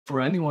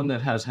for anyone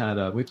that has had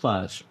a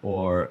whiplash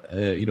or,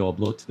 a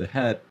blow to the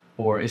head,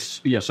 or is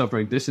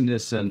suffering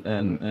dizziness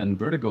and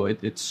vertigo,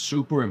 it's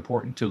super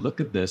important to look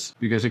at this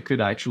because it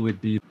could actually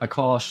be a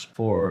cause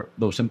for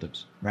those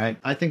symptoms. Right.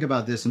 I think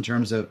about this in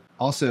terms of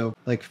also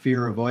like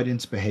fear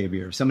avoidance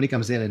behavior. If somebody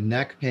comes in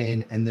neck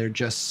pain and they're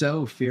just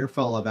so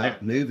fearful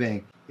about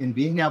moving, and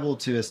being able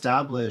to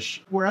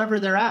establish wherever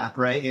they're at,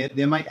 right?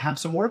 They might have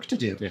some work to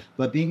do,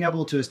 but being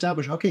able to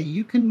establish, okay,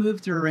 you can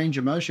move through a range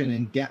of motion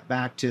and get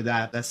back to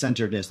that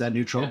centeredness, that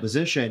neutral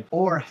position.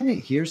 Or, hey,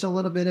 here's a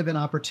little bit of an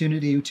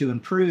opportunity to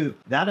improve.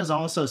 That is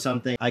also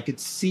something I could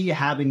see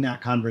having that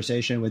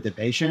conversation with the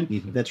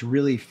patient that's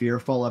really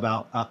fearful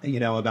about,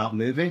 about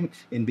moving,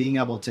 and being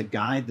able to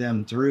guide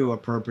them through a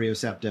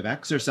proprioceptive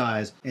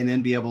exercise and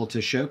then be able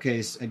to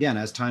showcase, again,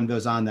 as time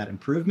goes on, that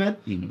improvement,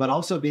 but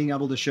also being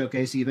able to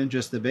showcase even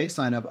just the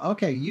baseline of,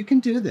 okay, you can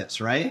do this,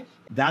 right?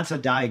 That's a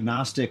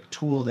diagnostic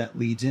tool that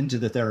leads into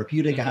the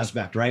therapeutic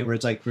aspect, right? Where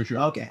it's like,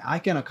 okay, I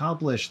can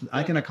accomplish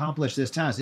this task.